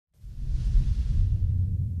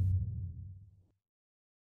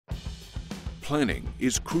Planning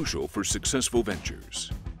is crucial for successful ventures.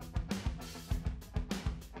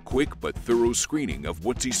 Quick but thorough screening of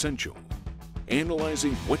what's essential.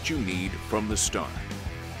 Analyzing what you need from the start.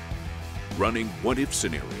 Running what-if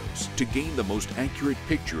scenarios to gain the most accurate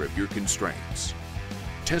picture of your constraints.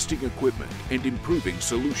 Testing equipment and improving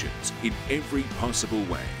solutions in every possible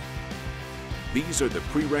way. These are the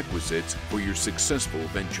prerequisites for your successful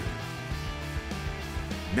venture.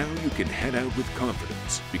 Now you can head out with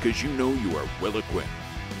confidence because you know you are well equipped.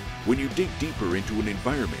 When you dig deeper into an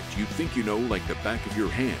environment you think you know like the back of your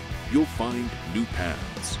hand, you'll find new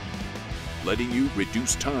paths, letting you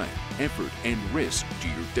reduce time, effort, and risk to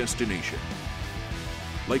your destination.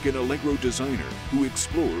 Like an Allegro designer who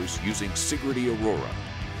explores using Sigrity Aurora.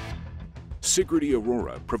 Sigrity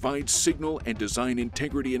Aurora provides signal and design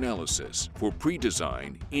integrity analysis for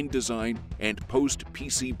pre-design, in-design, and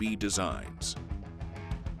post-PCB designs.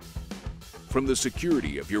 From the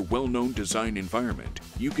security of your well-known design environment,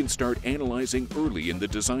 you can start analyzing early in the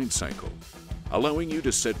design cycle, allowing you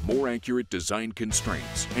to set more accurate design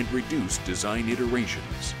constraints and reduce design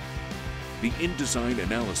iterations. The in-design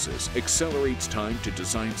analysis accelerates time to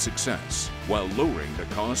design success while lowering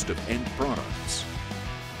the cost of end products.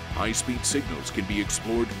 High-speed signals can be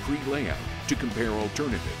explored pre-layout to compare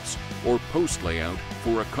alternatives or post-layout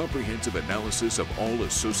for a comprehensive analysis of all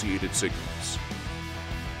associated signals.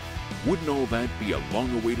 Wouldn't all that be a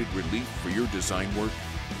long-awaited relief for your design work?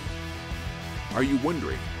 Are you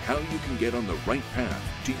wondering how you can get on the right path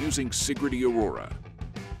to using Sigrity Aurora?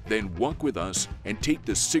 Then walk with us and take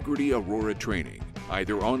the Sigrity Aurora training,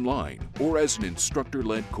 either online or as an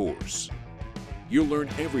instructor-led course. You'll learn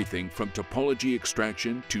everything from topology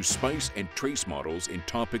extraction to spice and trace models in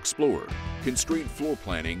TopXplorer, constraint floor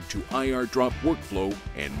planning to IR drop workflow,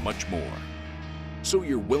 and much more. So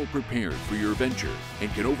you're well prepared for your venture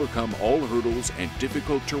and can overcome all hurdles and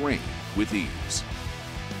difficult terrain with ease.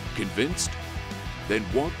 Convinced? Then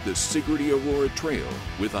walk the Sigrity Aurora trail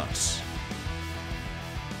with us.